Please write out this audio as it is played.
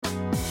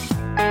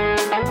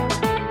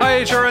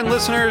HRN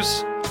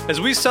listeners.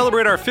 As we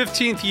celebrate our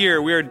 15th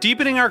year, we are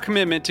deepening our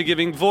commitment to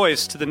giving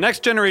voice to the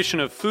next generation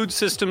of food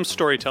systems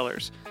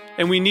storytellers,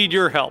 and we need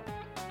your help.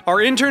 Our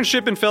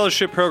internship and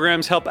fellowship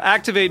programs help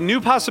activate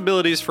new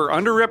possibilities for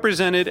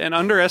underrepresented and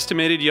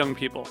underestimated young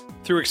people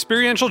through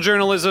experiential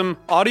journalism,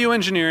 audio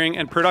engineering,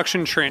 and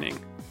production training.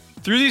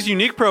 Through these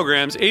unique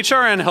programs,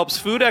 HRN helps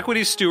food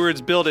equity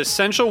stewards build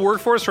essential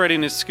workforce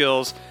readiness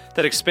skills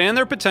that expand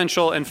their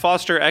potential and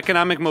foster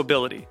economic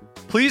mobility.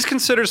 Please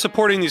consider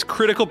supporting these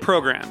critical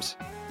programs.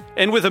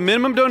 And with a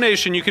minimum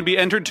donation, you can be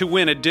entered to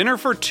win a dinner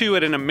for two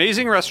at an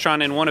amazing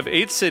restaurant in one of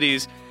 8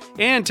 cities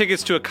and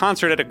tickets to a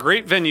concert at a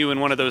great venue in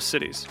one of those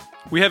cities.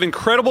 We have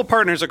incredible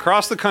partners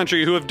across the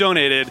country who have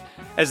donated,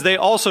 as they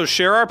also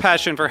share our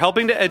passion for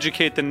helping to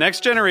educate the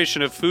next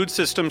generation of food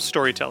systems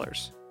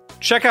storytellers.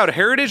 Check out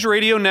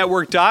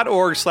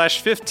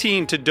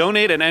heritageradionetwork.org/15 to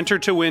donate and enter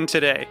to win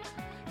today.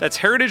 That's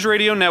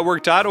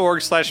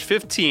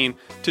heritageradionetwork.org/15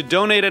 to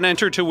donate and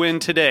enter to win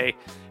today.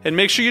 And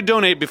make sure you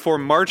donate before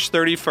March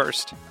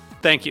 31st.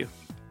 Thank you.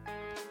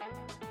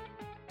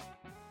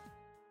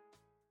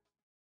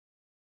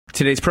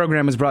 Today's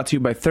program is brought to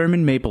you by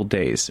Thurman Maple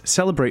Days.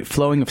 Celebrate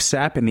flowing of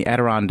sap in the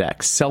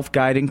Adirondacks,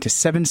 self-guiding to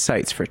 7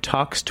 sites for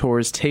talks,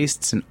 tours,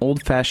 tastes, and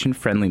old-fashioned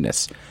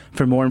friendliness.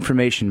 For more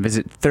information,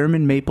 visit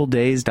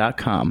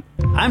ThurmanMapleDays.com.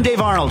 I'm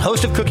Dave Arnold,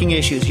 host of Cooking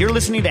Issues. You're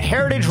listening to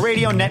Heritage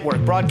Radio Network,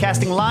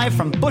 broadcasting live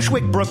from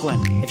Bushwick,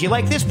 Brooklyn. If you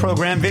like this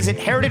program, visit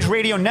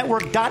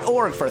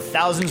heritageradionetwork.org for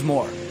thousands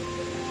more.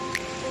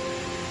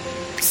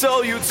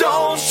 So you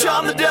don't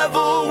shun the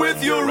devil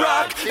with your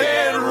rock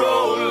and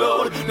roll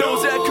load.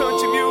 Knows that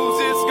country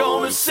music's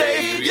gonna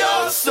save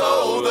your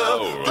soul. The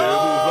devil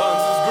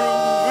runs his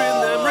groove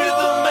in them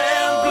rhythm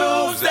and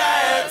blues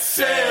that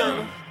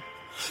sing.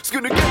 It's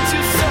gonna get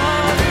you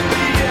some in the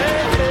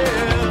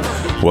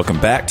end. Welcome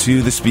back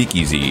to The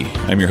Speakeasy.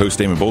 I'm your host,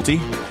 Damon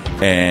Bolte,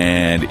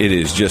 and it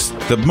is just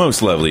the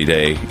most lovely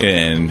day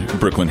in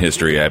Brooklyn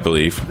history, I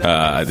believe.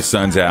 The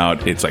sun's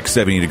out. It's like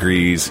 70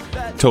 degrees.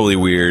 Totally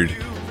weird.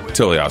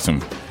 Totally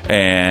awesome.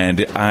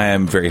 And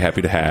I'm very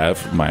happy to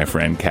have my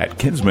friend Kat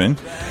Kinsman,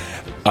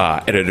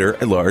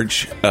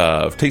 editor-at-large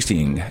of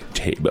Tasting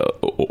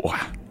Table.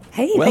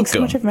 Hey, Welcome. Thanks so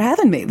much for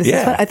having me. This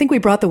is fun. I think we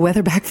brought the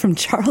weather back from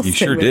Charleston. You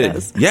sure with did.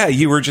 us. Yeah,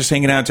 you were just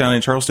hanging out down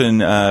in Charleston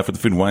for the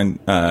Food and Wine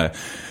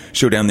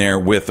show down there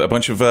with a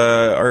bunch of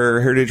our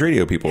Heritage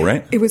Radio people,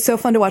 right? It was so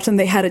fun to watch them.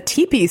 They had a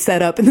teepee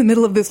set up in the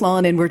middle of this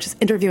lawn, and we're just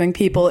interviewing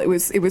people. It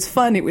was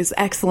fun. It was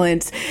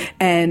excellent.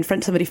 And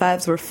French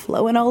 75's were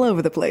flowing all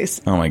over the place.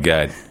 Oh, my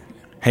God.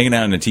 Hanging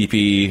out in a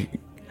teepee,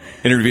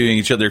 interviewing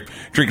each other,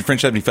 drinking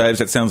French 75's.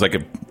 That sounds like a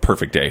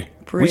perfect day.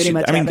 Pretty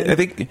much. I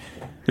think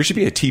there should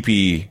be a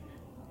teepee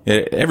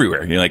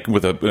everywhere, like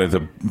with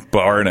a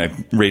bar and a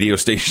radio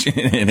station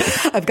in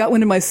it. I've got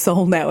one in my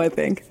soul now, I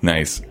think.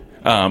 Nice.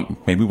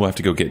 Maybe we'll have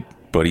to go get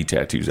buddy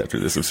tattoos after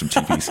this with some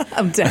teepees.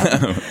 I'm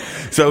down.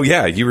 So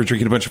yeah, you were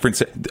drinking a bunch of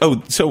French.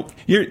 Oh, so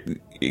you're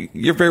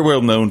very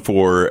well known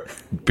for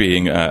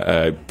being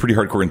a pretty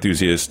hardcore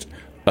enthusiast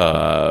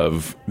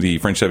of the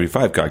French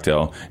 75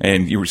 cocktail,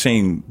 and you were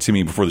saying to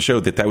me before the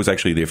show that was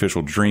actually the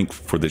official drink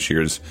for this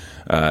year's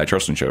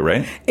Charleston show,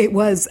 right? It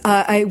was.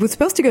 I was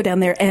supposed to go down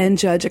there and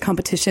judge a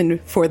competition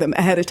for them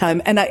ahead of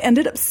time, and I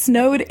ended up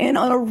snowed in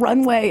on a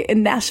runway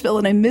in Nashville,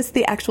 and I missed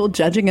the actual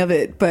judging of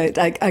it, but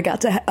I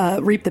got to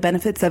reap the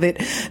benefits of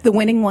it. The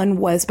winning one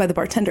was by the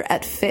bartender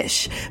at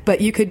Fish,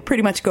 but you could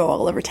pretty much go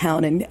all over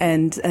town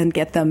and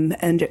get them,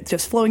 and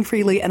just flowing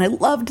freely. And I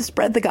love to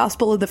spread the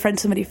gospel of the French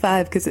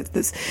 75 because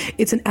it's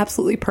an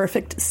absolutely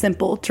perfect,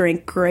 simple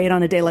drink. Great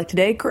on a day like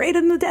today. Great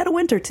in the dead of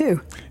winter,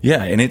 too.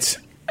 Yeah, and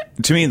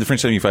to me, the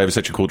French 75 is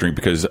such a cool drink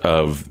because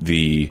of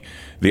the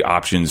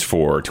options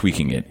for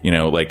tweaking it.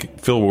 Like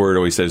Phil Ward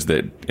always says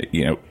that,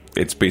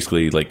 it's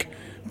basically like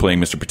playing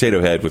Mr. Potato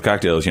Head with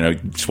cocktails,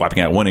 swapping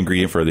out one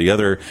ingredient for the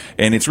other.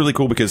 And it's really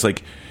cool because,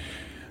 think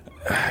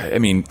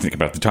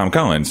about the Tom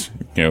Collins,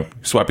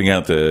 swapping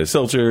out the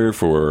seltzer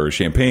for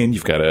champagne,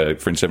 you've got a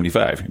French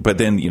 75. But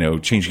then,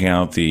 changing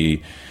out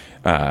the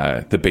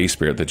base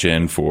spirit, the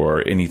gin,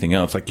 for anything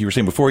else. Like you were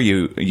saying before,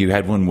 you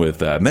had one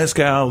with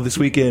mezcal this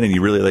weekend, and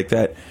you really like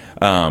that.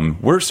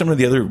 What are some of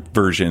the other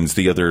versions,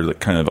 the other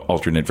kind of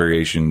alternate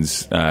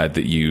variations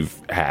that you've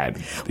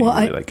had?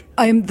 Well,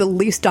 I'm the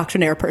least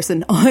doctrinaire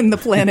person on the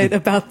planet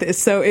about this.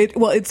 So it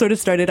sort of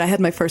started. I had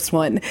my first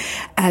one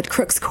at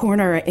Crook's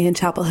Corner in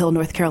Chapel Hill,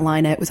 North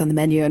Carolina. It was on the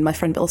menu, and my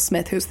friend Bill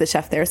Smith, who's the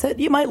chef there, said,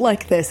 "You might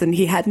like this," and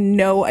he had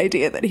no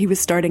idea that he was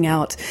starting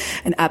out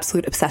an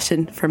absolute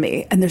obsession for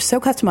me. And they're so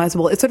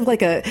customizable. It's sort of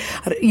like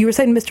you were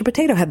saying Mr.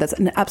 Potato Head. That's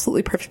an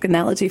absolutely perfect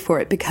analogy for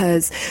it,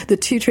 because the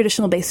two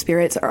traditional base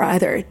spirits are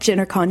either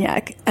gin or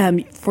cognac.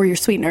 For your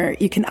sweetener,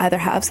 you can either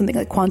have something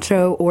like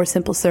Cointreau or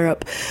simple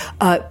syrup.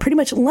 Pretty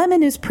much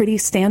lemon is pretty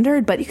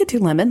standard, but you could do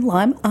lemon,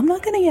 lime. I'm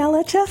not going to yell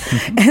at you.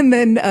 And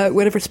then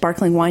whatever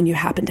sparkling wine you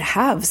happen to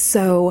have.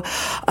 So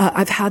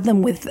I've had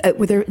them with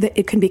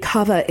it can be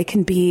cava. It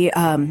can be,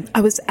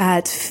 I was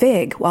at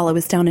Fig while I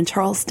was down in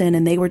Charleston,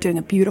 and they were doing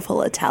a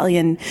beautiful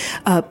Italian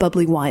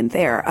bubbly wine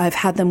there. I've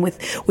had them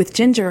with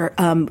ginger.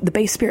 The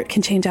base spirit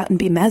can change out and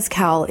be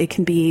mezcal. It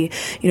can be,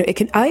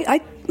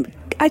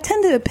 I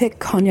tend to pick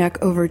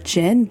cognac over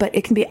gin, but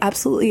it can be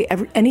absolutely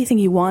anything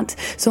you want,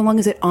 so long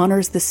as it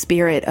honors the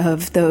spirit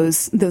of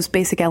those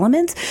basic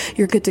elements.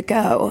 You're good to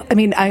go. I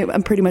mean,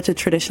 I'm pretty much a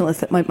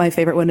traditionalist. My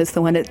favorite one is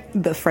the one at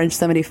the French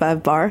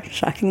 75 bar,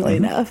 shockingly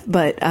enough.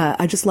 But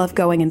I just love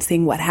going and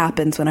seeing what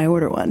happens when I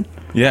order one.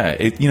 Yeah,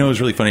 it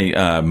was really funny.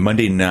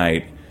 Monday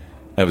night,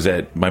 I was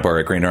at my bar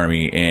at Grand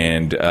Army,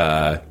 and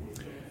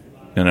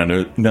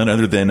none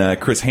other than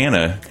Chris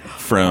Hanna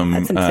from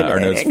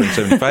Arnaud's French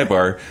 75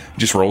 bar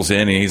just rolls in,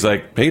 and he's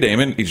like, "Hey,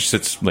 Damon." He just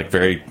sits like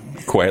very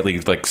quietly,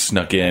 like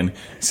snuck in,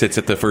 sits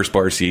at the first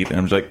bar seat, and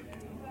I'm just like,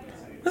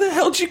 "Where the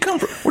hell did you come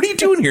from? What are you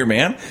doing here,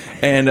 man?"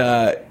 And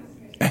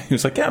he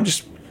was like, "Yeah, I'm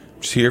just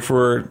here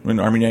for an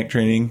Armagnac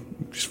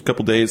training, just a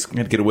couple days. I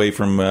had to get away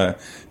from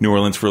New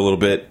Orleans for a little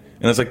bit."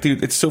 And I was like,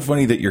 "Dude, it's so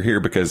funny that you're here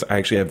because I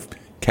actually have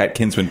Kat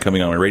Kinsman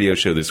coming on my radio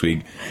show this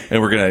week,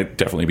 and we're going to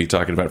definitely be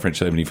talking about French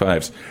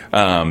 75's.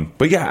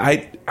 But yeah,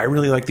 I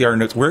really like the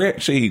Arnaud's. We're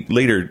actually,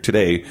 later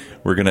today,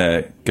 we're going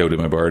to go to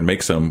my bar and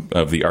make some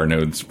of the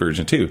Arnaud's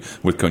version too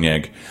with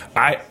cognac.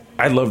 I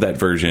love that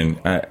version.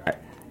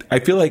 I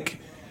feel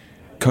like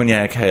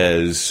cognac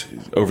has,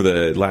 over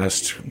the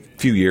last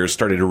few years,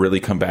 started to really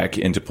come back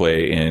into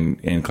play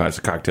in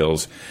classic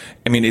cocktails.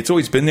 I mean, it's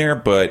always been there,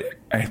 but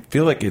I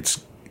feel like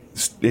it's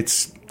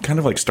kind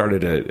of like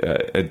started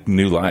a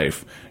new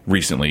life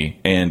recently,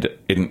 and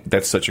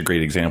that's such a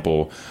great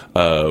example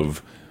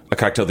of a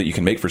cocktail that you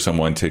can make for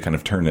someone to kind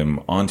of turn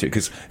them onto.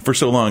 Because for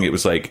so long it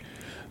was like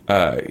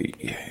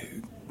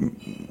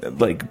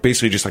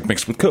basically just like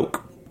mixed with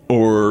Coke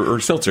or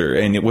seltzer,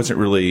 and it wasn't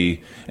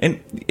really.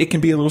 And it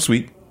can be a little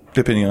sweet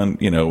depending on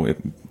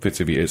if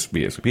it's a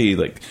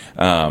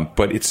VSOP,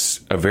 but it's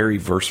a very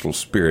versatile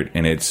spirit,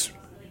 and it's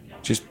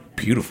just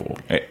beautiful,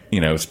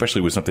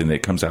 especially with something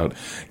that comes out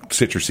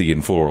citrusy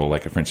and floral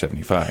like a French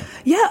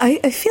 75. Yeah,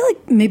 I feel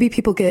like maybe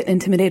people get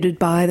intimidated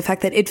by the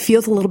fact that it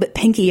feels a little bit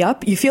pinky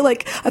up. You feel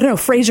like, I don't know,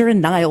 Fraser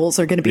and Niles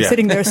are going to be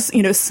sitting there,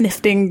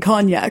 sniffing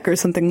cognac or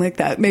something like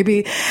that.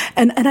 Maybe,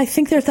 and I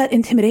think there's that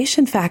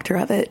intimidation factor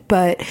of it.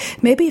 But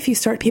maybe if you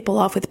start people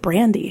off with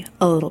brandy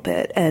a little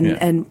bit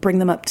and bring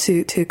them up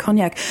to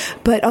cognac.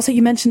 But also,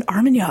 you mentioned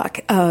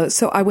Armagnac.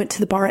 So I went to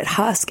the bar at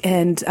Husk,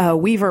 and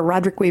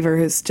Roderick Weaver,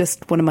 who's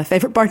just one of my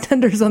favorite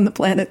bartenders on the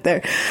planet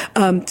there,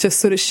 just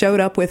sort of showed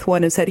up with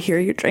one and said, "Here,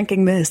 you're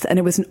drinking this," and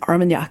it was an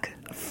Armagnac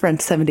French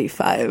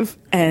 75,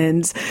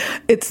 and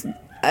it's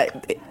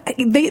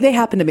they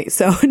happen to me,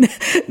 so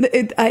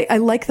I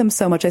like them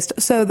so much.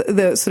 So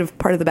the sort of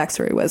part of the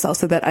backstory was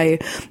also that I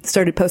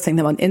started posting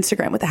them on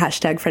Instagram with the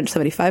hashtag French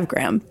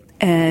 75gram.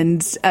 And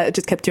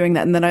just kept doing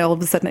that. And then all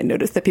of a sudden I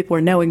noticed that people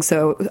were knowing.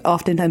 So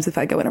oftentimes if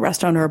I go in a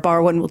restaurant or a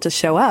bar, one will just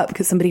show up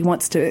because somebody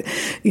wants to,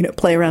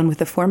 play around with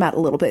the format a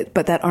little bit.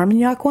 But that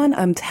Armagnac one,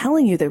 I'm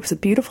telling you, there was a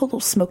beautiful little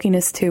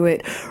smokiness to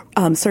it,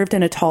 served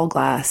in a tall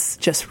glass,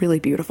 just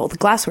really beautiful. The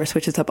glassware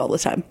switches up all the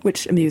time,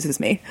 which amuses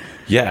me.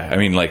 Yeah. I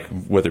mean, like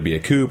whether it be a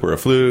coupe or a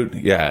flute.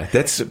 Yeah.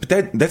 That's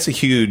a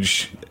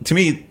huge, to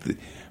me,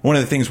 one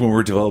of the things when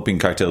we're developing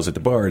cocktails at the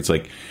bar, it's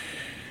like,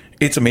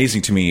 it's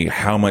amazing to me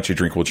how much a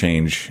drink will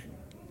change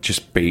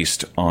just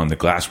based on the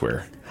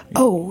glassware.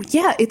 Oh,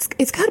 yeah. It's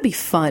got to be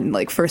fun.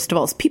 Like, first of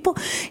all,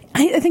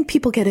 I think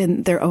people get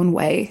in their own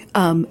way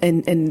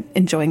in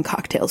enjoying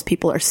cocktails.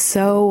 People are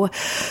so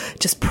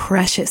just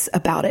precious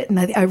about it. And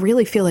I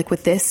really feel like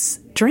with this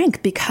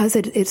drink, because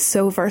it's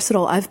so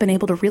versatile, I've been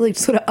able to really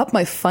sort of up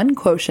my fun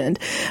quotient.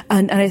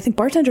 And I think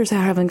bartenders are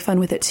having fun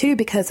with it too,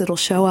 because it'll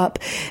show up,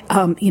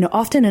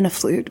 often in a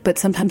flute, but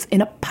sometimes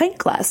in a pint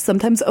glass,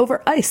 sometimes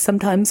over ice,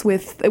 sometimes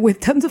with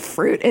tons of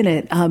fruit in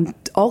it.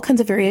 All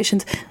kinds of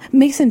variations.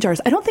 Mason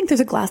jars. I don't think there's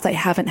a glass I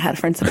haven't had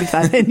French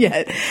 75 in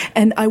yet.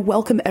 And I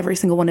welcome every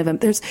single one of them.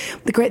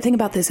 The great thing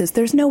about this is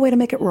there's no way to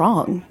make it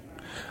wrong.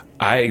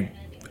 I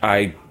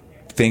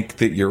think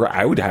that you're right.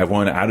 I would have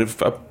one out of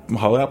a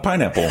hollowed out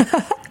pineapple.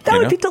 That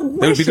would be delicious.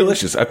 That would be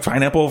delicious. A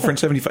pineapple French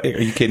 75.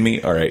 Are you kidding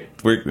me? All right.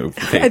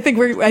 Okay. I think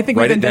we've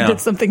invented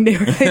something new.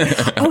 Right?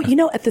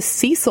 At the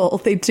Cecil,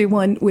 they do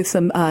one with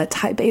some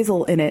Thai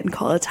basil in it and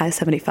call it a Thai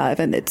 75,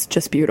 and it's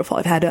just beautiful.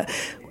 I've had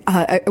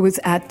I was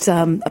at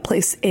a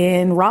place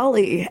in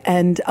Raleigh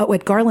and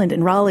at Garland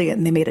in Raleigh,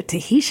 and they made a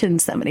Tahitian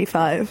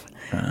 75.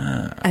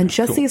 And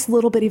just cool. These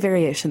little bitty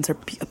variations are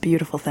a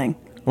beautiful thing.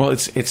 Well,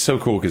 it's so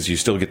cool because you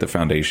still get the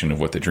foundation of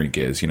what the drink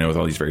is, with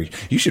all these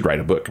you should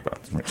write a book about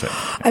it.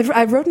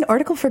 I've wrote an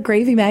article for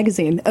Gravy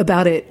magazine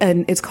about it,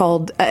 and it's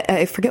called,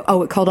 I forget,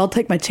 it's called I'll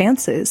Take My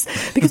Chances,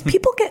 because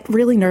people get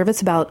really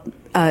nervous about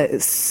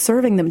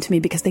serving them to me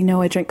because they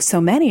know I drink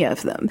so many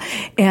of them.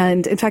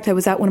 And in fact, I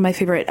was at one of my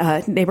favorite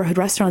neighborhood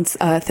restaurants,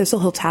 Thistle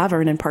Hill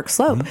Tavern in Park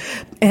Slope,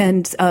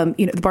 and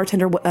the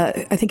bartender,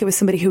 I think it was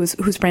somebody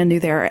who's brand new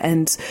there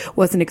and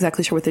wasn't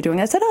exactly sure what they're doing.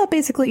 I said,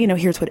 basically,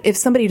 here's what, if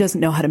somebody doesn't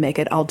know how to make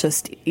it, I'll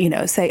just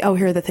say,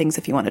 here are the things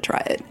if you want to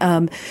try it.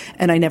 And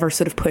I never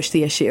sort of push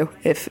the issue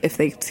if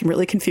they seem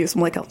really confused.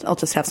 I'm like, I'll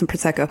just have some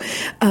Prosecco.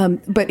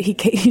 But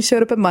he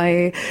showed up at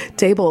my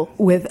table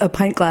with a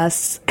pint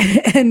glass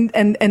and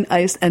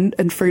ice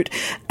and fruit,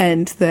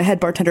 and the head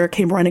bartender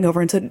came running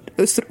over and said,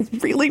 sort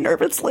of really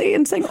nervously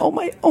and saying, oh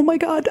my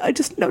God, I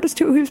just noticed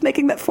who he was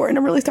making that for, and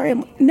I'm really sorry.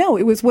 I'm like, no,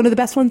 it was one of the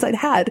best ones I'd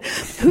had.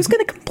 Who's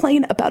going to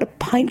complain about a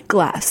pint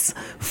glass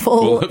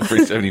full of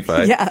French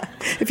 75? Yeah,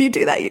 if you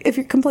do that, if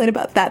you complain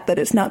about that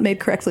it's not made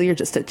correctly, you're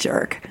just a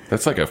jerk.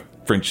 That's like a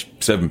French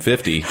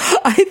 750.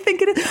 I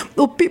think it is.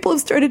 Well, people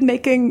have started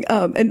making,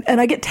 and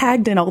I get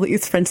tagged in all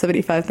these French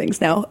 75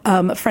 things now.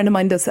 A friend of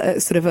mine does a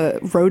sort of a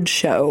road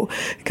show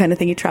kind of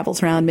thing. He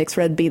travels around, makes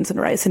red beans and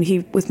rice, and he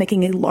was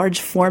making a large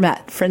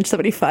format French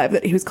 75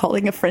 that he was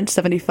calling a French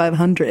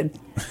 7500.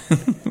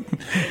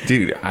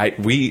 Dude,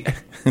 we're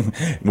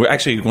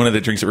actually, one of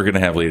the drinks that we're going to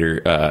have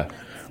later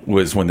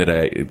was one that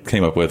I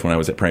came up with when I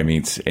was at Prime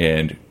Meats,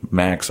 and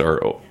Max,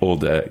 our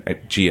old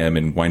GM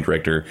and wine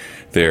director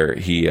there,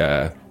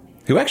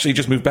 who actually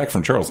just moved back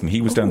from Charleston.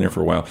 He was down there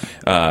for a while.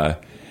 I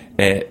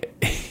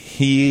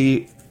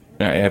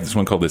have this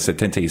one called the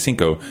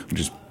 75, which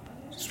is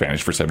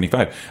Spanish for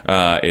 75.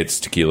 It's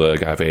tequila,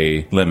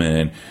 agave,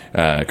 lemon,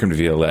 creme de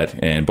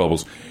violette, and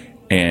bubbles.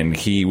 And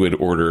he would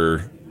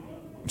order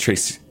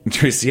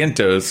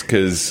Trescientos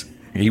because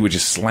he would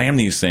just slam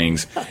these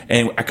things.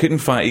 And I couldn't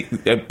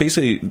find...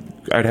 basically,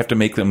 I'd have to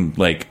make them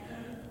like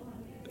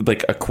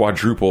a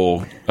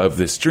quadruple of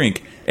this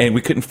drink. And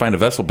we couldn't find a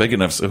vessel big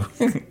enough, so...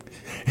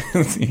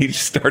 he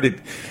just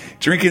started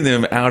drinking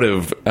them out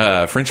of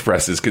French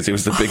presses because it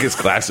was the biggest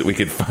glass that we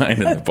could find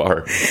in the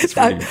bar.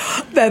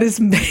 That is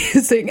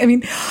amazing. I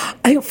mean,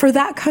 for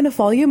that kind of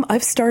volume,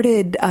 I've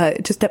started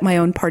just at my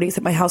own parties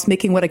at my house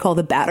making what I call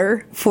the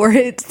batter for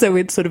it. So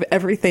it's sort of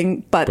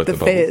everything but the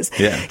fizz.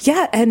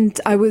 Yeah. And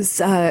I was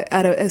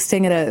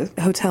staying at a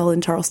hotel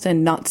in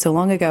Charleston not so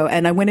long ago,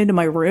 and I went into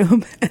my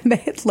room and they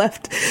had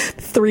left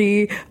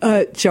 3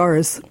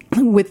 jars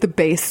with the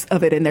base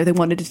of it in there. They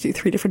wanted to do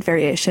 3 different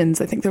variations.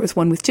 I think there was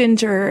one with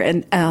ginger,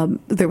 and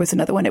there was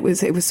another one. It was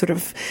sort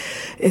of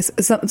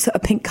a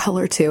pink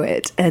color to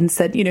it, and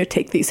said,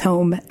 take these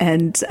home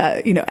and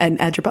and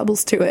add your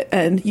bubbles to it.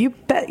 And you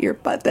bet your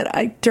butt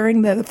that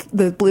during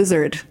the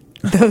blizzard,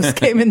 those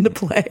came into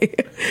play.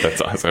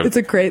 That's awesome. It's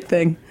a great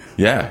thing.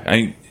 Yeah,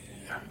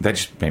 that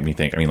just made me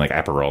think. Like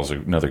Aperol's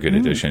another good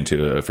addition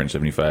to a French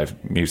 75.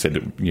 You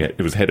said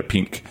it had a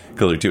pink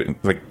color to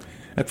it. Like,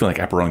 I feel like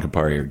Aperol and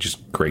Campari are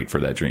just great for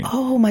that drink.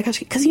 Oh, my gosh.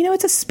 Because,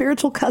 it's a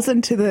spiritual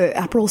cousin to the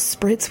Aperol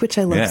Spritz, which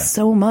I love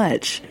so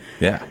much.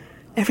 Yeah.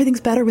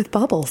 Everything's better with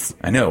bubbles.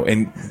 I know.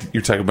 And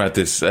you're talking about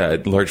this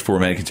large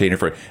format container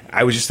for it.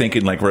 I was just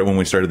thinking, right when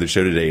we started the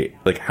show today,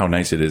 how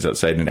nice it is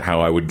outside and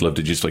how I would love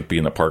to just, be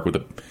in the park with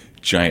a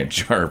giant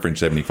jar of French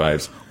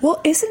 75s.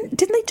 Well, didn't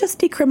they just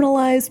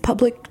decriminalize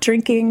public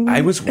drinking?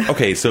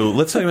 Okay, so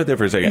let's talk about that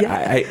for a second.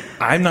 Yeah.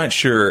 I'm not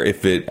sure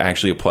if it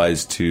actually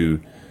applies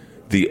to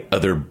the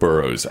other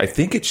boroughs. I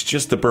think it's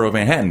just the borough of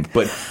Manhattan.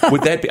 But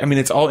would that be?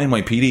 It's all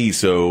NYPD,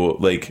 so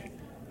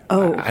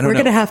we're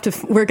gonna have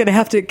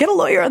to get a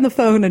lawyer on the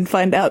phone and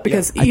find out,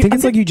 because I think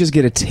it's you just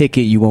get a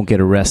ticket, you won't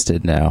get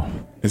arrested now.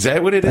 Is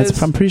that what it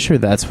is? I'm pretty sure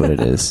that's what it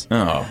is.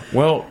 Oh,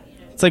 well,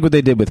 it's like what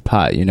they did with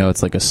pot.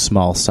 It's like a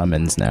small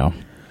summons now.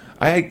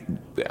 I'm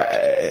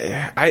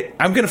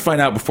gonna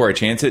find out before I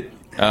chance it.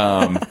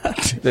 Yeah,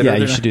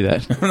 you should do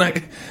that.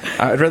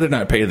 I'd rather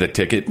not pay the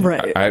ticket.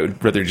 Right. I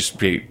would rather just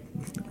pay.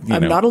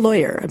 I'm not a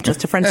lawyer. I'm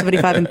just a French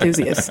 75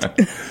 enthusiast.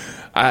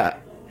 That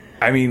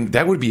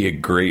would be a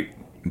great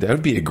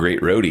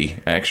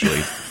roadie,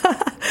 actually.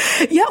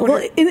 Yeah,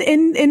 well,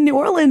 in New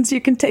Orleans,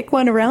 you can take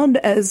one around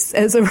as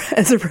a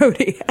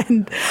roadie,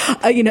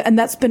 and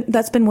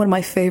that's been one of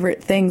my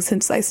favorite things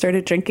since I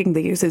started drinking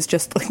these, is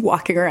just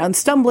walking around,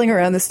 stumbling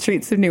around the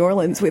streets of New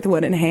Orleans with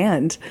one in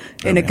hand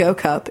in a go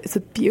cup. It's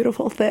a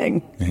beautiful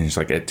thing. And it's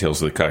at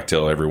Tales of the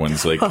Cocktail,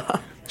 everyone's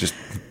just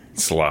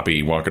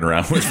sloppy walking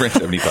around with French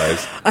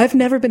 75s. I've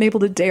never been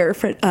able to dare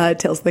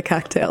Tales of the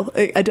Cocktail.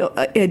 I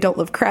don't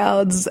love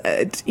crowds,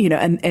 and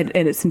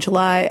it's in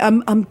July.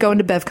 I'm going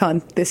to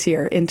BevCon this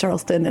year in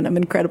Charleston, and I'm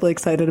incredibly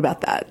excited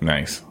about that.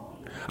 Nice.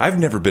 I've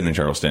never been in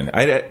Charleston.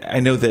 I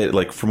know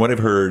that, from what I've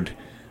heard,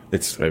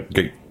 it's a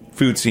great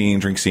food scene,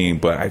 drink scene,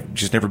 but I've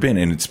just never been,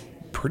 and it's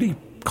pretty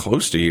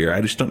close to here.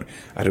 I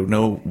don't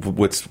know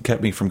what's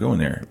kept me from going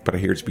there, but I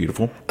hear it's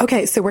beautiful.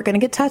 Okay, so we're going to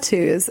get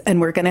tattoos,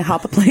 and we're going to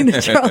hop a plane to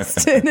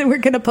Charleston, and we're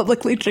going to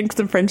publicly drink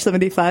some French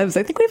 75s.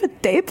 I think we have a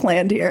day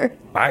planned here.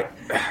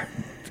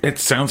 It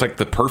sounds like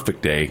the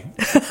perfect day.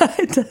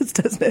 It does,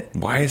 doesn't it?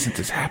 Why hasn't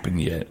this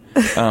happened yet?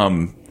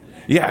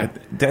 Yeah,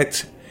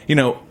 that's,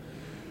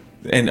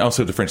 and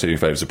also the French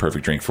 75 is a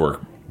perfect drink for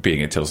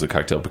being at Tales of the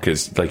Cocktail,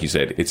 because, like you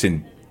said, it's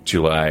in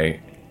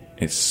July,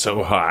 It's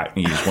so hot,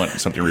 and you just want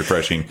something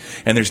refreshing.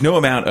 And there's no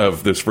amount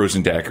of those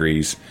frozen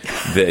daiquiris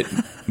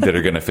that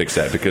are going to fix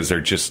that, because they're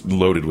just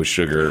loaded with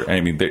sugar.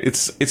 I mean,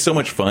 it's so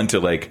much fun to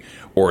like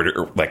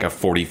order like a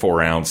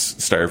 44-ounce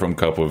styrofoam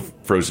cup of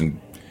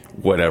frozen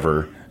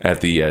whatever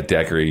at the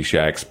daiquiri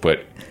shacks,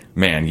 but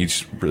man, you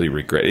just really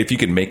regret it. If you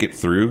can make it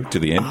through to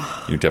the end,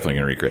 you're definitely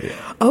going to regret it.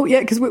 Oh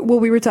yeah, because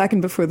we were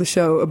talking before the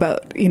show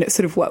about, you know,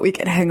 sort of what we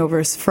get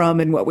hangovers from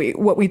and what we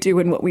do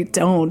and what we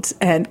don't.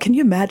 And can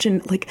you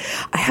imagine? Like,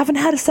 I haven't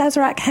had a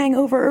Sazerac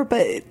hangover,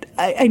 but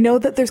I know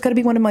that there's going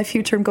to be one in my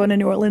future. I'm going to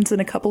New Orleans in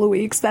a couple of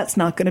weeks. That's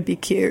not going to be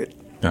cute.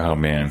 Oh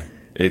man.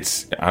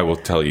 I will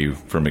tell you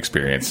from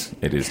experience,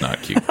 it is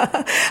not cute.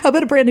 How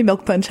about a brandy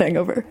milk punch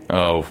hangover?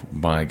 Oh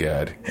my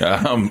God.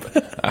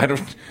 I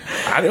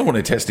don't want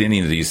to test any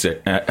of these.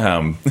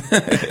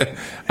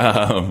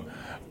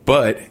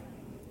 But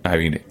I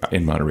mean,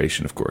 in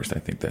moderation, of course, I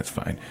think that's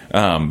fine.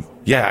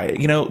 Yeah.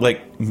 You know,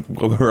 like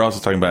we were also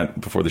talking about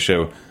before the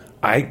show,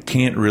 I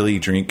can't really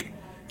drink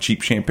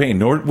cheap champagne,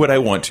 nor would I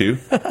want to,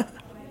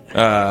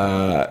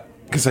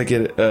 because I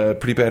get a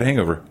pretty bad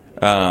hangover.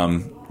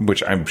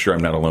 Which I'm sure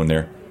I'm not alone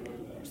there.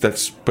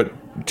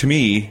 But to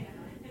me,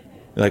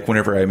 like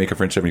whenever I make a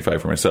French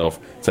 75 for myself,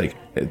 it's like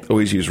I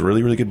always use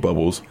really, really good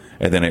bubbles,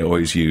 and then I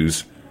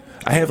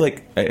have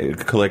like a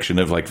collection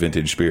of like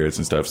vintage spirits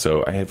and stuff.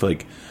 So I have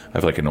like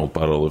an old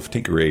bottle of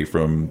Tanqueray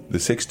from the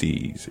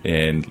 60s,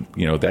 and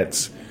you know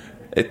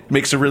it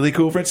makes a really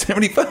cool French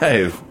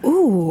 75.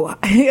 Ooh,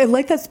 I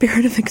like that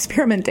spirit of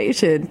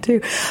experimentation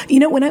too.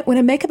 You know, when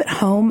I make them at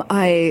home,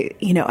 I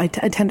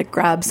tend to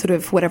grab sort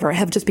of whatever I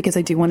have, just because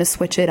I do want to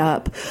switch it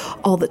up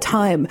all the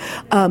time.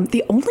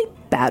 The only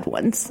bad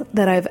ones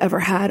that I've ever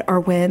had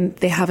are when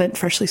they haven't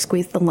freshly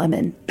squeezed the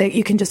lemon.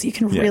 You can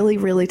really,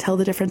 really tell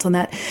the difference on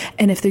that.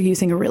 And if they're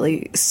using a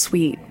really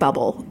sweet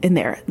bubble in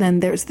there,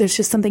 then there's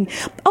just something.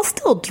 I'll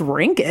still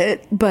drink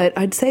it, but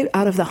I'd say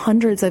out of the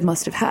hundreds I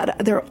must have had,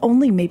 there are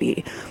only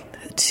maybe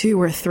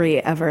 2 or 3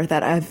 ever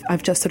that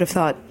I've just sort of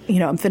thought, you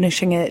know, I'm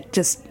finishing it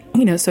just,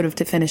 you know, sort of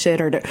to finish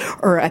it,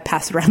 or I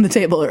pass it around the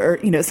table, or,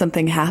 you know,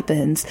 something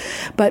happens.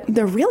 But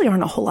there really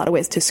aren't a whole lot of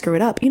ways to screw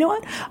it up. You know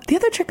what? The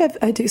other trick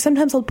I do,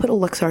 sometimes I'll put a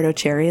Luxardo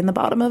cherry in the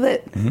bottom of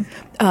it,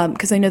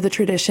 because I know the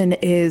tradition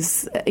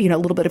is, you know,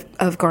 a little bit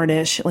of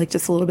garnish, like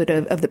just a little bit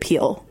of the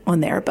peel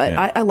on there. But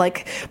yeah. I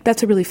like,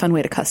 that's a really fun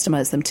way to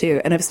customize them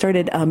too. And I've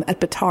started at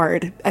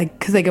Batard,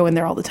 because I go in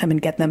there all the time and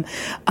get them.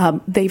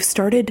 They've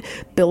started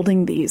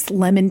building these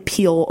lemon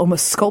peel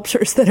almost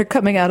sculptures that are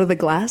coming out of the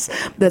glass.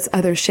 That's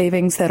either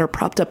shavings that are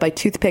propped up by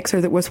toothpicks,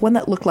 or there was one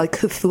that looked like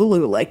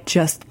Cthulhu, like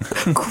just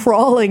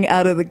crawling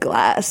out of the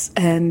glass,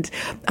 and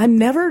I'm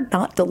never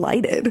not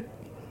delighted.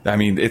 I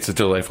mean, it's a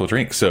delightful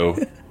drink, so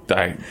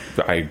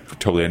I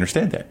totally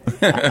understand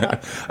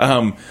that.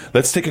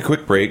 Let's take a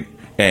quick break,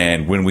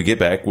 and when we get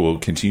back, we'll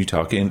continue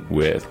talking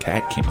with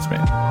Kat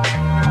Kinsman.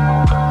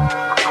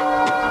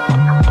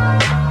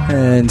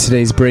 And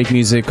today's break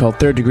music called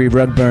Third Degree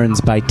Rug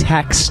Burns by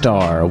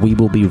Taxstar. We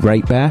will be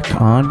right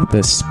back on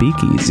The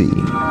Speakeasy.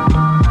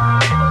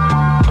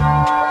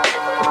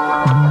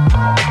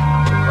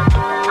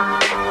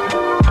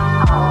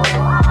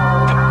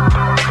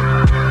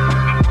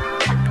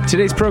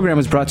 Today's program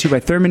was brought to you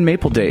by Thurman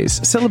Maple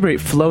Days. Celebrate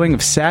flowing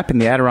of sap in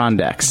the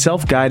Adirondacks,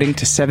 self-guiding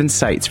to 7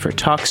 sites for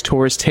talks,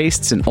 tours,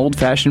 tastes, and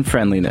old-fashioned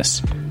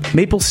friendliness.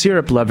 Maple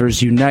syrup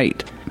lovers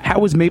unite. How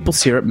was maple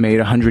syrup made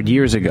 100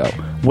 years ago?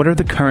 What are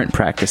the current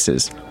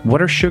practices?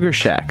 What are sugar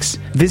shacks?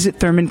 Visit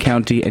Thurman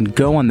County and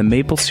go on the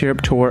maple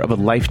syrup tour of a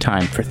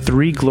lifetime for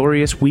 3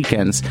 glorious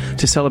weekends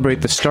to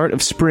celebrate the start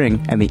of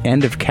spring and the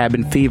end of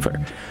cabin fever.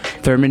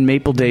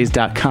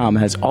 ThurmanMapleDays.com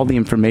has all the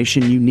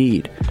information you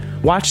need.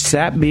 Watch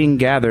sap being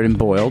gathered and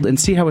boiled and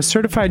see how a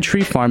certified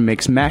tree farm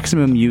makes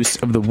maximum use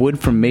of the wood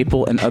from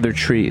maple and other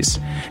trees.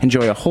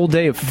 Enjoy a whole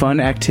day of fun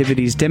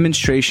activities,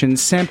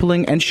 demonstrations,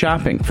 sampling, and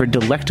shopping for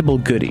delectable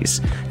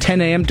goodies. 10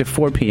 a.m. to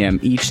 4 p.m.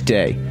 each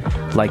day.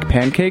 Like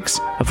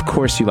pancakes? Of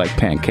course you like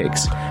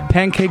pancakes.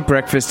 Pancake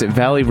breakfast at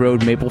Valley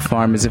Road Maple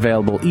Farm is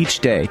available each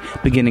day,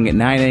 beginning at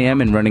 9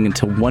 a.m. and running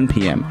until 1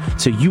 p.m.,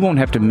 so you won't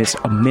have to miss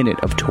a minute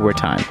of tour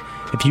time.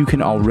 If you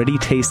can already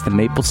taste the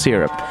maple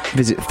syrup,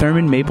 visit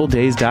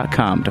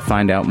ThurmanMapleDays.com to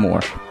find out more.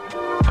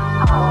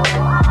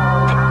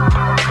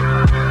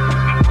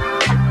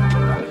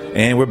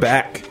 And we're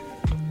back.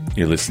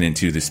 You're listening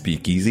to The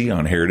Speakeasy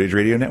on Heritage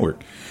Radio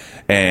Network.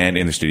 And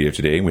in the studio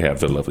today, we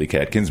have the lovely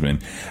Kat Kinsman,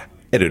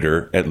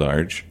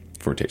 editor-at-large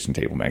for Taste and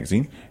Table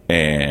magazine,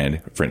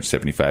 and French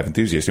 75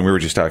 enthusiast. And we were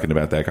just talking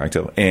about that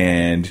cocktail.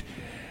 And,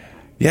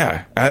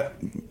 yeah,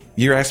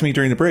 you asked me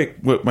during the break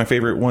what my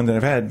favorite one that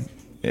I've had,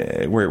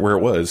 where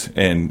it was.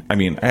 And, I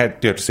mean, I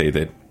do have to say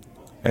that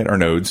at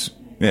Arnaud's,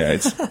 yeah,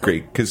 it's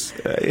great. Because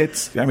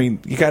it's, I mean,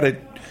 you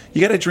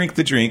gotta drink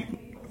the drink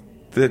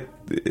that,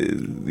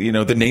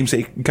 the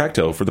namesake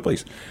cocktail for the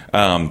place.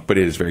 But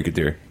it is very good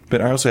there.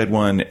 But I also had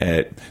one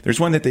there's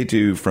one that they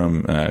do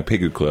from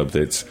Pegu Club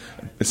that's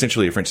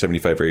essentially a French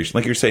 75 variation.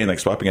 Like you're saying, like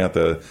swapping out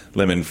the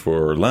lemon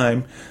for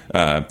lime.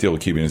 The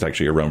Old Cuban is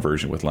actually a rum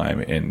version with lime,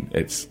 and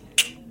it's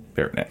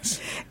very nice.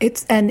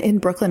 And in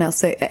Brooklyn, I'll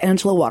say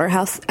Angela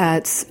Waterhouse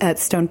at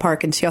Stone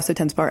Park, and she also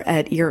tends bar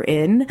at Ear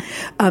Inn.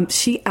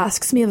 She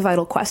asks me a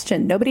vital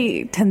question.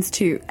 Nobody tends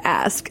to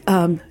ask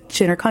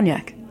gin or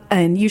cognac.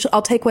 And usually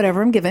I'll take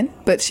whatever I'm given,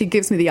 but she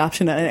gives me the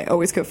option, and I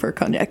always go for a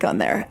cognac on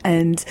there.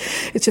 And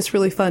it's just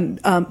really fun.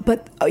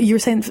 But you were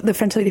saying the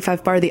French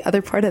 75 bar, the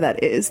other part of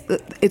that is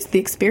that it's the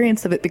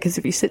experience of it, because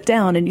if you sit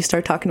down and you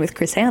start talking with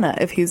Chris Hanna,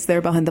 if he's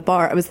there behind the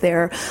bar, I was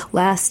there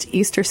last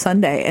Easter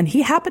Sunday, and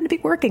he happened to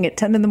be working at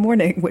 10 in the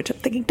morning, which I'm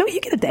thinking, don't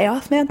you get a day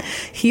off, man?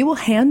 He will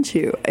hand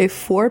you a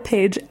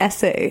 4-page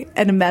essay,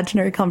 an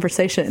imaginary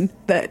conversation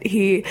that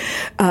he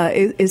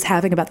is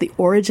having about the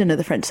origin of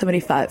the French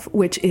 75,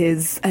 which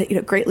is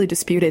greatly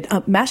disputed.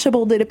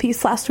 Mashable did a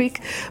piece last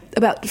week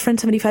about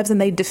French 75s, and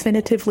they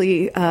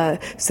definitively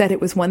said it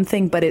was one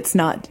thing, but it's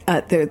not.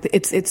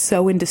 It's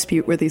so in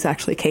dispute where these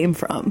actually came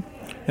from.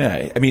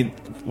 Yeah, I mean,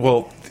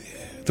 well,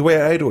 the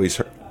way I'd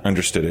always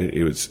understood it,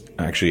 it was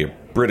actually a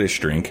British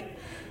drink.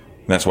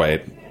 And that's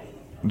why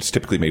it's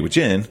typically made with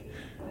gin.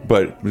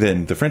 But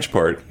then the French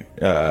part,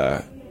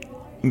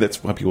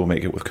 that's why people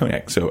make it with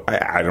cognac. So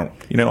I don't,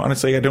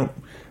 honestly, I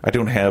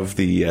don't have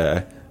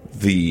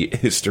the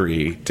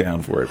history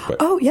down for it. But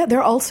oh yeah, there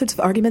are all sorts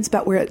of arguments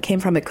about where it came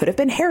from. It could have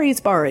been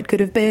Harry's bar. It could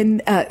have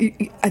been I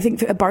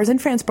think bars in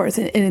France, bars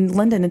in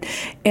London,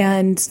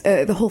 and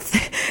the whole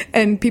thing.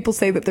 And people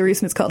say that the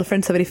reason it's called a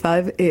French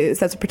 75 is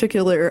that's a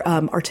particular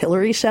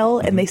artillery shell,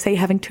 and they say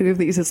having 2 of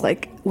these is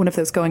like one of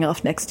those going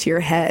off next to your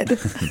head.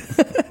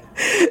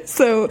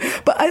 So,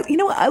 but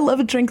I love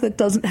a drink that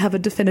doesn't have a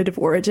definitive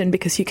origin,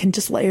 because you can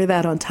just layer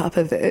that on top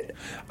of it.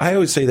 I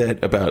always say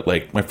that about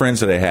like my friends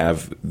that I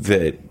have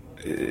that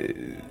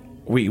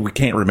we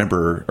can't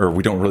remember, or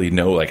we don't really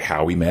know like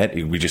how we met.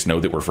 We just know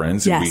that we're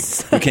friends.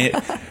 Yes.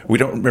 And we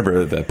don't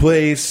remember the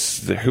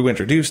place, who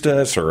introduced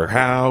us, or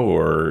how,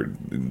 or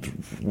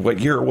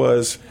what year it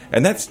was.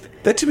 And that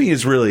to me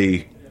is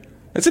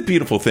that's a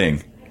beautiful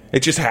thing. It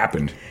just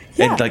happened.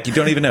 Yeah. And like, you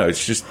don't even know.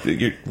 It's just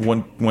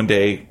one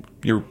day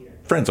you're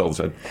friends all of a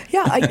sudden.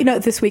 Yeah,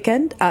 this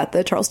weekend at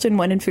the Charleston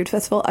Wine and Food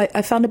Festival,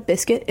 I found a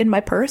biscuit in my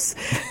purse,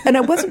 and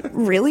I wasn't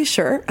really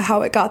sure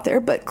how it got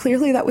there, but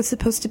clearly that was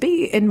supposed to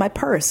be in my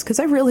purse, because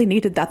I really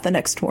needed that the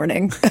next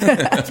morning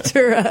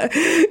after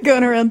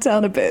going around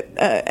town a bit.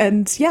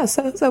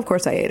 So of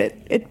course I ate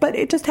it. But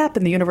it just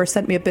happened. The universe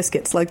sent me a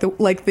biscuit. It's like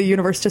the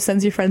universe just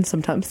sends you friends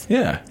sometimes.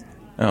 Yeah.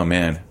 Oh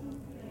man.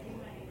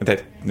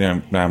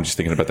 Now I'm just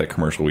thinking about that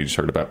commercial we just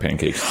heard about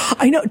pancakes.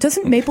 I know.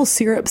 Doesn't maple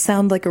syrup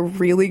sound like a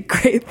really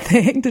great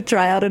thing to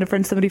try out in a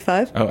French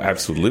 75? Oh,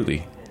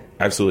 absolutely.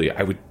 Absolutely.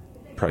 I would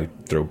probably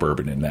throw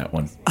bourbon in that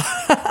one.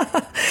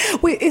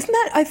 Wait, isn't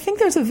that... I think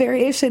there's a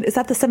variation. Is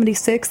that the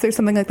 76? There's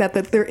something like that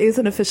there is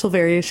an official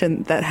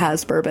variation that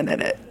has bourbon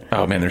in it.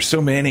 Oh, man, there's so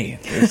many.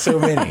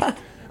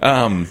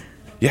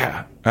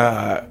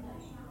 Yeah.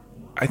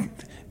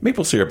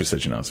 Maple syrup is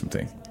such an awesome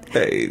thing.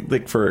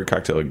 Like, for a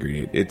cocktail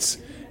ingredient, it's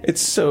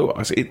so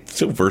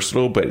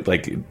versatile, but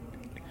like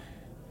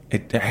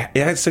it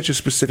has such a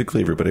specific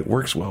flavor, but it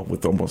works well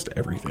with almost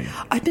everything.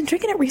 I've been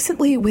drinking it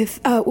recently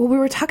with we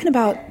were talking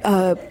about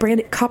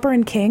brandy. Copper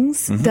and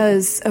Kings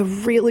does a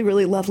really,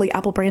 really lovely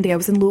apple brandy. I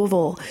was in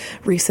Louisville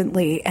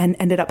recently and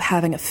ended up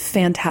having a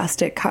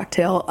fantastic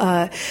cocktail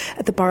at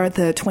the bar at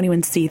the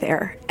 21C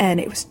there, and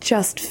it was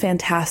just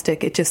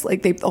fantastic. It just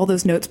like all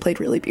those notes played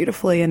really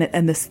beautifully,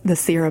 and the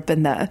syrup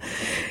and the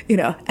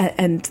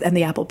and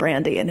the apple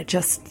brandy, and it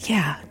just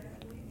a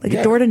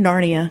door to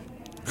Narnia.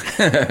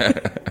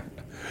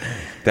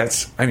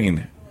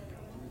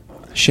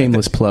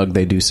 Shameless plug.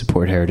 They do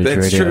support Heritage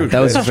that's Radio. True.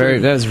 That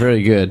was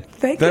very good.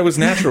 That was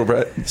natural,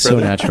 Brett. So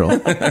natural.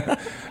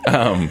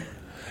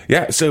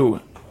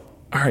 So,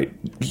 all right.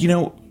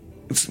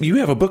 You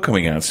have a book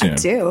coming out soon. I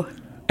do.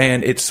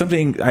 And it's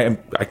something I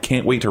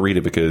can't wait to read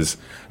it, because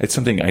it's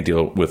something I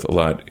deal with a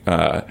lot.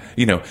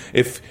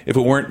 If it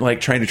weren't like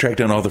trying to track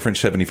down all the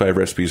French 75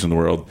 recipes in the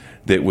world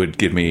that would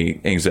give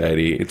me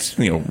anxiety, it's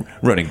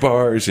running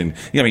bars, and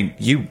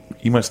you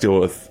must deal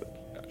with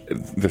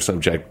the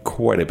subject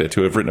quite a bit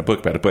to have written a book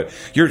about it. But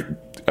you're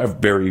a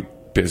very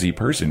busy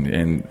person,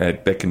 and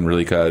that can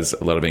really cause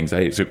a lot of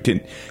anxiety. So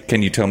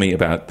can you tell me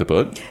about the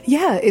book?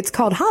 Yeah, it's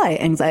called Hi,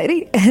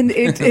 Anxiety, and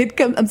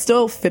I'm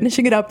still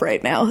finishing it up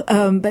right now,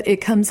 but it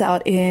comes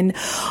out on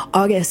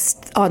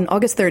August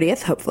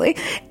 30th, hopefully,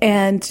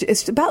 and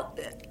it's about...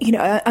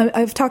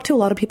 I've talked to a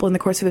lot of people in the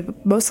course of it,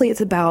 but mostly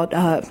it's about,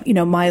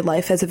 my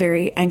life as a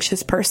very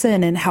anxious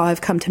person and how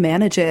I've come to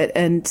manage it.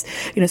 And,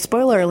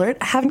 spoiler alert,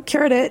 I haven't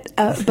cured it,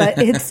 but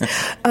it's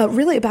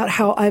really about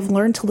how I've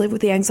learned to live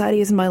with the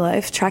anxieties in my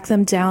life, track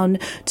them down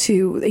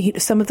to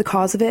some of the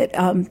cause of it,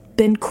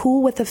 been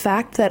cool with the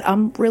fact that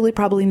I'm really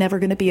probably never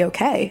going to be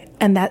okay.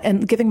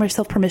 And giving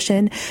myself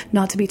permission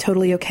not to be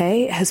totally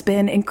okay has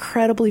been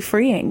incredibly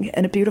freeing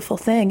and a beautiful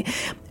thing.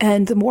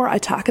 And the more I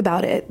talk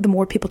about it, the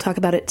more people talk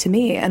about it to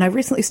me. And I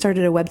recently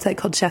started a website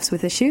called Chefs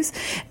with Issues,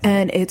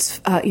 and it's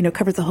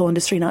covers the whole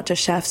industry, not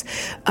just chefs.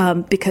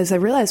 Because I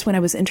realized when I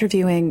was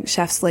interviewing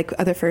chefs, like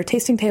either for a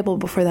tasting table,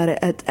 before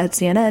that at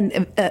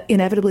CNN,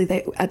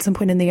 inevitably at some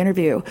point in the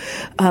interview,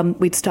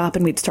 we'd stop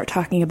and we'd start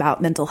talking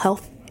about mental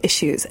health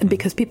issues. And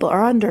because people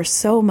are under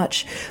so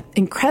much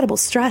incredible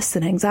stress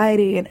and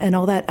anxiety and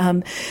all that,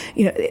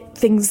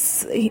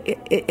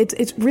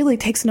 it really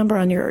takes a number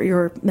on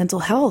your mental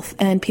health.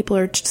 And people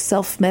are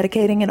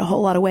self-medicating in a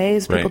whole lot of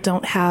ways. People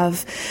don't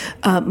have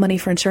money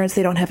for insurance.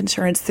 They don't have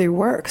insurance through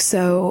work.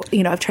 So,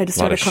 I've tried to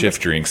start a lot of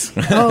shift drinks.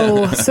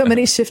 So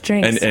many shift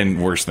drinks.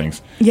 And worse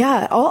things.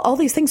 Yeah, all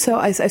these things. So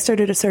I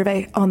started a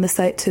survey on the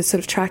site to sort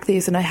of track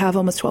these, and I have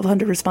almost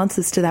 1,200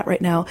 responses to that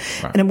right now.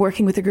 Wow. And I'm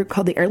working with a group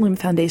called the Heirloom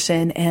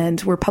Foundation,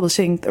 and we're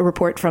publishing a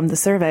report from the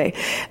survey.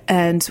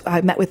 And I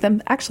met with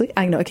them. Actually,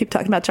 I know I keep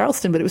talking about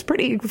Charleston, but it was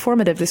pretty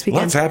informative this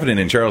weekend. Lots happening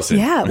in Charleston.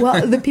 Yeah,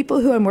 well, the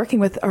people who I'm working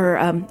with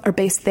are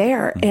based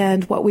there,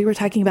 and what we were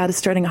talking about is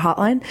starting a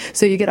hotline.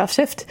 So you get off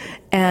shift,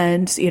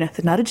 and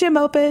there's not a gym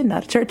open,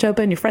 not a church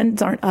open, your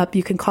friends aren't up.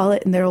 You can call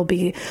it, and there will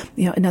be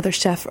another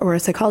chef or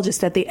a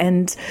psychologist at the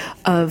end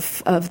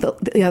of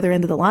the other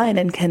end of the line,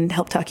 and can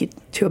help talk you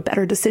to a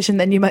better decision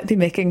than you might be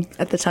making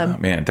at the time. Oh,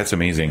 man, that's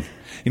amazing.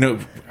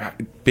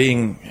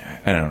 Being,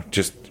 I don't know,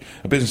 just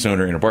a business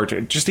owner and a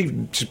bartender, just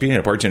being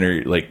a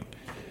bartender, like,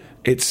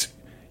 it's,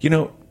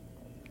 to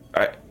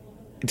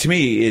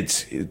me,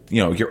 it's,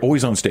 you're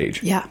always on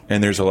stage. Yeah.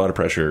 And there's a lot of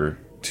pressure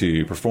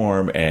to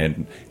perform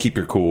and keep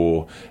your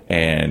cool,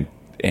 and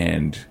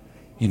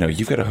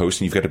you've got to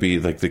host, and you've got to be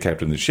like the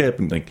captain of the ship,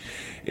 and like,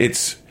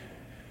 it's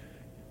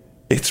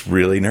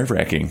really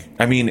nerve-wracking.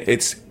 I mean,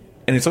 it's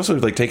also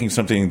like taking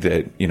something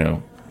that,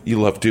 you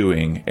love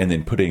doing, and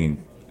then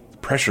putting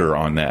pressure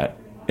on that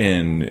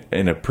in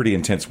a pretty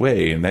intense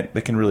way, and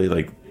that can really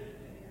like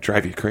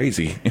drive you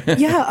crazy.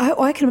 Yeah,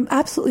 I can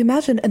absolutely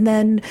imagine. And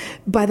then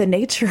by the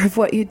nature of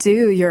what you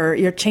do,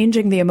 you're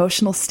changing the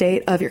emotional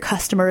state of your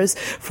customers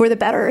for the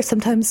better,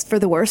 sometimes for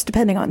the worse,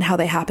 depending on how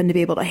they happen to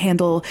be able to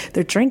handle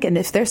their drink. And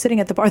if they're sitting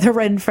at the bar, they're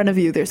right in front of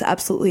you, there's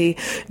absolutely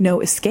no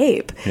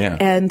escape. Yeah.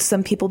 And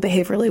some people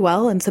behave really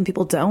well and some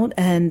people don't.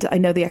 And I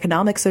know the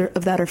economics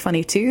of that are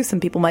funny too. Some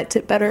people might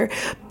tip better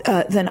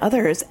than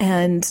others.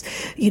 And,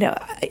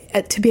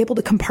 to be able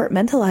to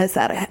compartmentalize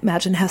that, I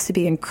imagine has to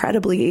be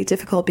incredibly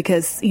difficult,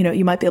 because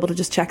you might be able to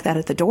just check that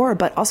at the door,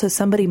 but also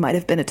somebody might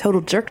have been a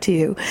total jerk to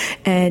you,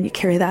 and you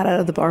carry that out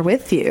of the bar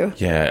with you.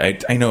 Yeah,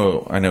 I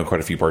know quite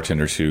a few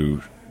bartenders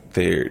who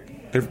they're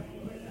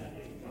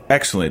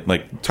excellent,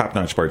 like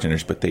top-notch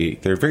bartenders, but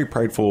they're very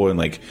prideful and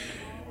like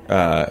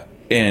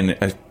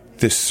in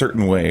this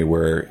certain way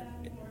where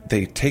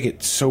they take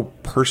it so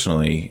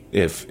personally.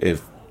 If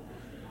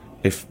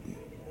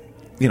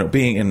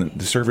being in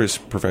the service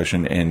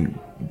profession and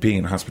being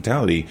in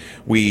hospitality,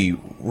 we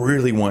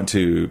really want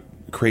to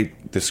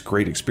create this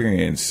great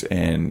experience,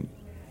 and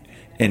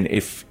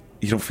if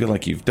you don't feel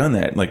like you've done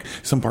that, like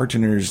some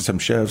bartenders, some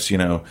chefs,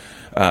 front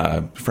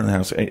of the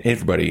house,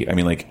 everybody, I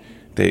mean, like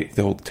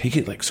they'll take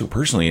it like so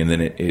personally, and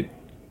then it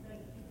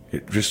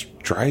just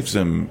drives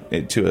them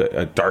into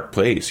a dark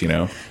place,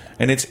 and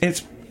it's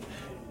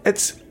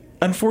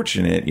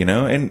unfortunate,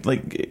 and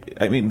like,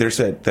 I mean, there's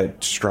that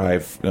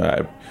strive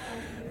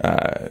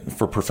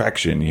for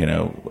perfection,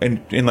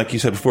 and like you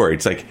said before,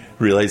 it's like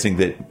realizing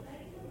that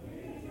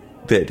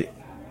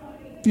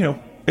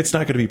it's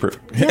not going to be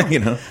perfect.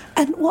 Yeah.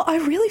 And well, I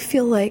really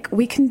feel like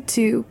we can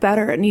do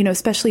better, and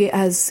especially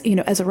as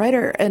a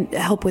writer, and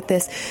help with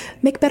this,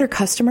 make better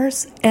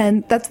customers.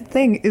 And that's the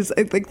thing, is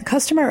like the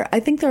customer, I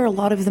think there are a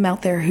lot of them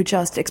out there who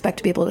just expect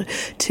to be able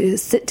to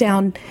sit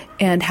down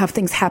and have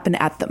things happen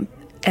at them.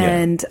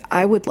 And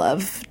I would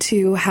love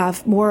to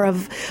have more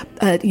of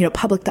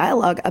public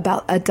dialogue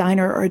about a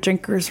diner or a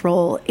drinker's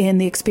role in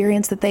the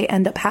experience that they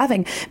end up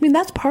having. I mean,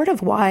 that's part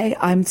of why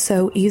I'm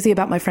so easy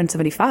about my friend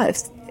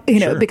 75's.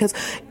 Sure. Because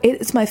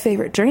it's my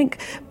favorite drink.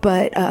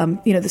 But,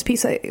 this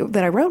piece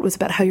that I wrote was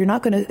about how you're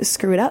not going to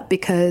screw it up,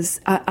 because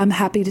I'm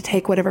happy to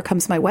take whatever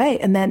comes my way.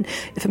 And then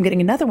if I'm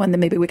getting another one, then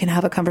maybe we can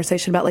have a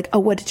conversation about like, oh,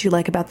 what did you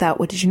like about that?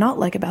 What did you not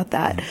like about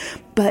that?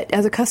 Mm-hmm. But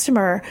as a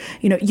customer,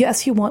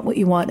 yes, you want what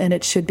you want and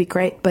it should be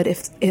great. But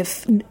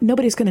if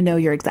nobody's going to know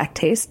your exact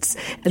tastes.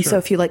 And so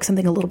if you like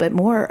something a little bit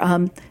more,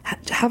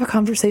 have a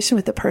conversation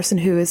with the person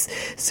who is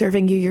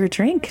serving you your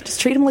drink.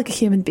 Just treat them like a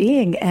human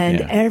being,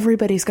 and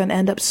everybody's going to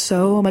end up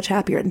so much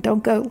happier. And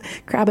don't go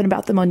crabbing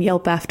about them on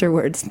Yelp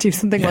afterwards. Do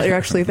something while you're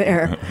actually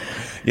there.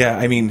 Yeah,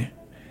 I mean,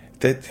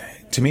 that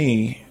to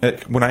me,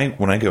 when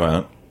I go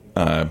out,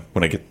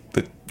 when I get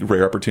the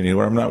rare opportunity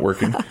where I'm not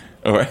working,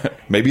 or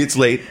maybe it's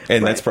late,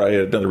 and that's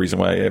probably another reason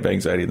why I have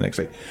anxiety the next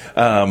day.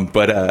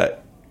 But I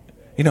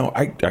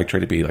try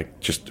to be like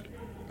just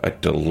a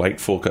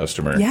delightful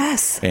customer.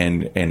 Yes,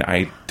 and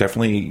I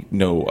definitely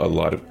know a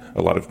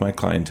lot of my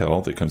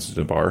clientele that comes to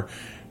the bar.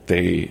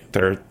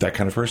 They're that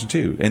kind of person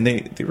too, and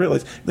they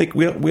realize, like,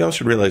 we all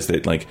should realize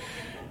that, like,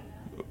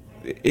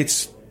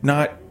 it's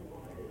not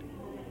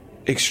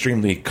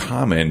extremely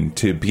common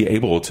to be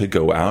able to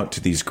go out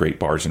to these great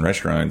bars and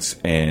restaurants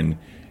and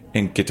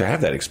and get to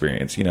have that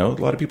experience. A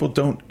lot of people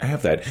don't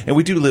have that, and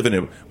we do live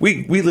in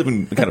we live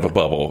in kind of a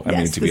bubble. I Yes,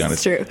 mean, to be this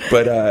honest, is true.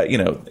 But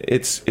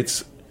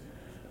it's.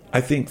 I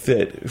think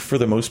that for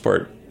the most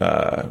part,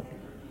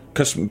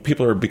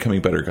 people are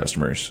becoming better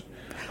customers.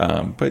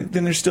 But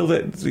then there's still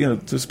that,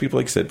 those people,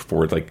 like I said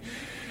before, like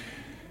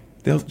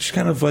they'll just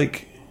kind of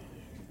like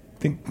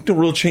think they'll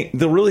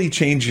really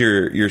change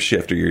your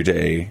shift or your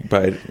day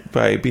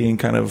by being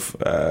kind of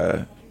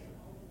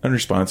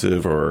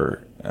unresponsive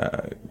or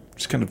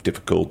just kind of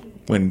difficult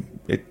when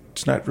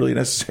it's not really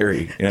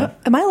necessary.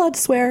 Am I allowed to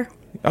swear?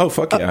 Oh,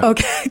 fuck yeah.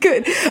 Okay,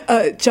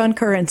 good. John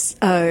Currents,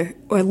 I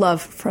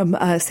love, from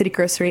City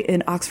Grocery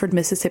in Oxford,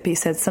 Mississippi,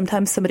 said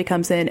sometimes somebody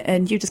comes in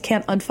and you just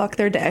can't unfuck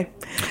their day.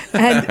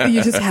 And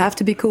you just have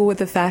to be cool with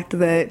the fact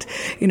that,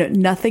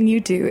 nothing you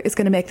do is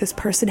going to make this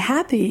person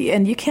happy.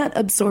 And you can't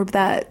absorb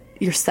that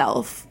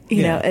yourself.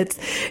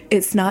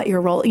 It's not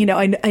your role.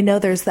 I know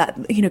there's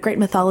that, great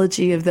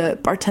mythology of the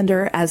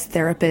bartender as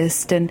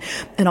therapist and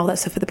all that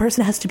stuff, but the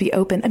person has to be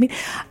open. I mean,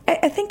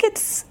 I think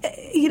it's,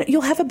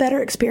 you'll have a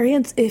better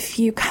experience if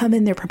you come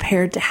in there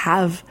prepared to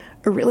have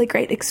a really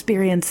great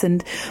experience.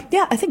 And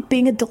yeah, I think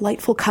being a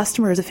delightful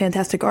customer is a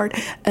fantastic art.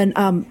 And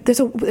there's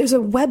a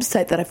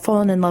website that I've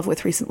fallen in love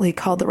with recently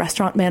called the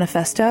Restaurant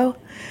Manifesto.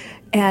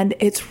 And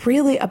it's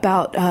really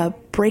about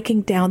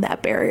breaking down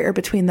that barrier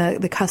between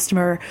the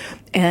customer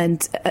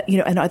and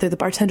and either the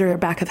bartender or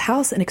back of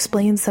house, and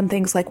explain some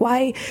things like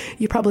why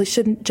you probably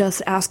shouldn't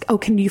just ask, oh,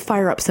 can you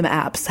fire up some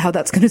apps? How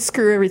that's going to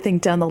screw everything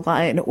down the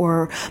line,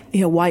 or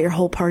why your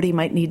whole party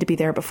might need to be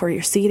there before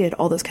you're seated.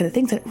 All those kind of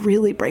things. It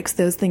really breaks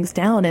those things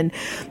down. And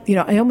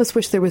I almost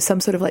wish there was some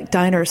sort of like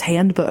diner's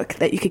handbook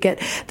that you could get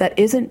that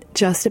isn't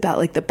just about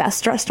like the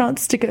best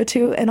restaurants to go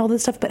to and all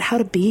this stuff, but how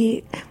to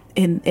be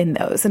in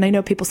those. And I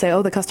know people say,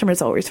 oh, the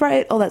customer's always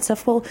right, all that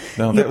stuff. Well,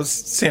 no, that was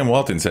Sam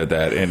Walton said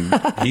that, and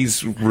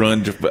he's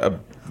run a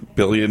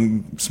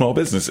billion small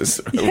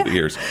businesses over the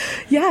years.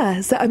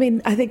 Yeah. So, I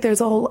mean, I think there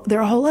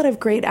are a whole lot of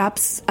great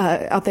apps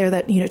out there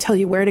that, tell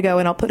you where to go.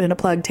 And I'll put in a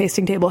plug.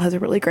 Tasting Table has a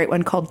really great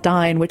one called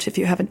Dine, which if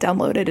you haven't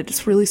downloaded it,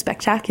 it's really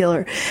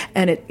spectacular.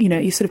 And it,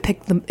 you sort of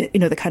pick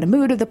the kind of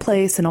mood of the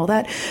place and all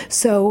that.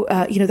 So,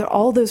 there are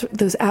all those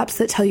apps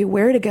that tell you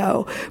where to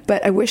go.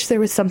 But I wish there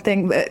was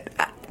something that,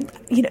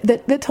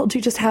 that told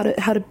you just how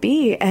to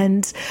be.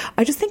 And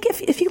I just think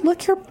if you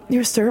look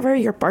your server,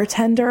 your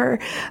bartender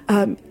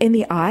in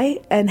the eye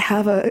and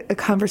have a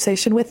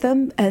conversation with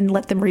them and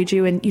let them read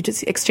you, and you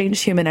just exchange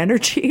human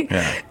energy,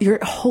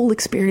 your whole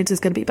experience is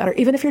going to be better.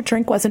 Even if your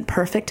drink wasn't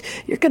perfect,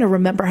 you're going to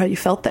remember how you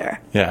felt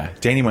there. Yeah.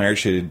 Danny Meyer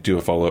should do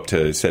a follow-up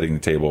to Setting the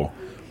Table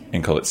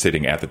and call it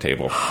Sitting at the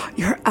Table.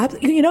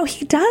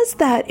 He does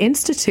that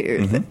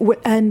institute. Mm-hmm.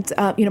 And,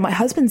 my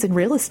husband's in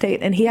real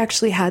estate, and he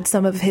actually had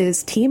some of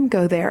his team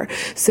go there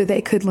so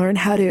they could learn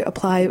how to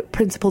apply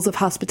principles of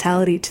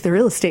hospitality to the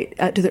real estate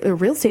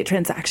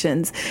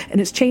transactions.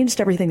 And it's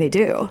changed everything they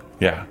do.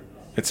 Yeah.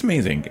 It's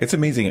amazing. It's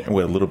amazing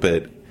what a little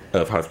bit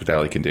of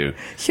hospitality can do.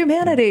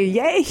 Humanity.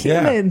 Yay,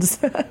 humans.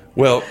 Yeah.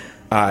 Well,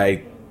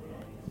 I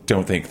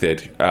don't think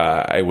that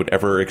I would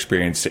ever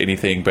experience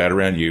anything bad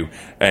around you,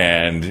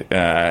 and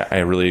I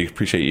really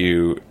appreciate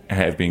you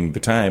having the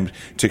time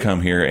to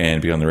come here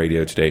and be on the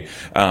radio today.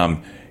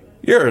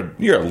 You're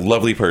a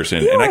lovely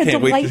person, and I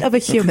can't wait of a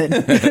human.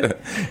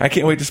 I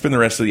can't wait to spend the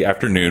rest of the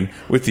afternoon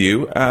with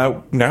you.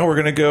 Now we're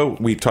gonna go.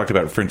 We talked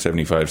about French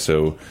 75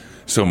 so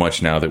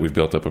much now that we've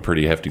built up a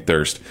pretty hefty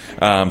thirst.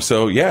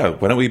 So yeah,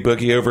 why don't we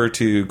boogie over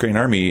to Grain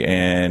Army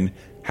and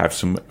have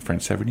some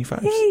French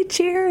 75s. Hey,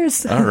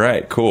 cheers. All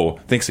right, cool.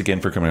 Thanks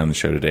again for coming on the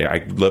show today.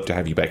 I'd love to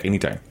have you back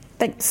anytime.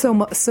 Thanks so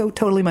much. So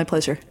totally my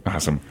pleasure.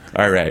 Awesome.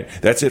 All right.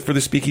 That's it for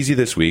the Speakeasy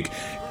this week.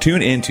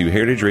 Tune into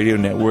Heritage Radio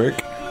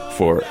Network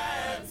for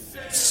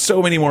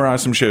so many more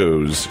awesome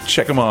shows.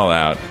 Check them all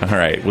out. All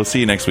right. We'll see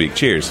you next week.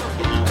 Cheers.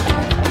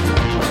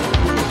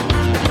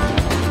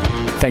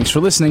 Thanks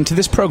for listening to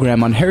this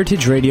program on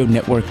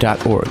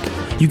heritageradionetwork.org.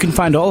 You can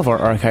find all of our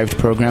archived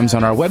programs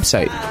on our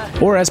website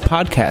or as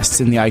podcasts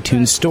in the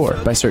iTunes Store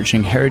by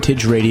searching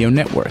Heritage Radio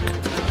Network.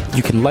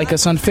 You can like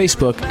us on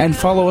Facebook and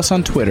follow us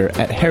on Twitter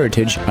at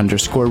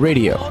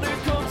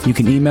heritage_radio. You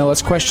can email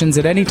us questions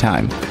at any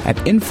time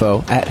at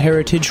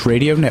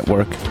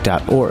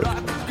info@heritageradionetwork.org.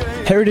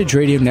 Heritage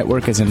Radio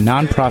Network is a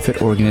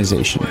non-profit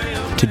organization.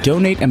 To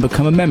donate and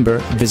become a member,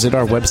 visit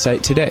our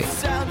website today.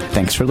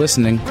 Thanks for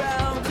listening.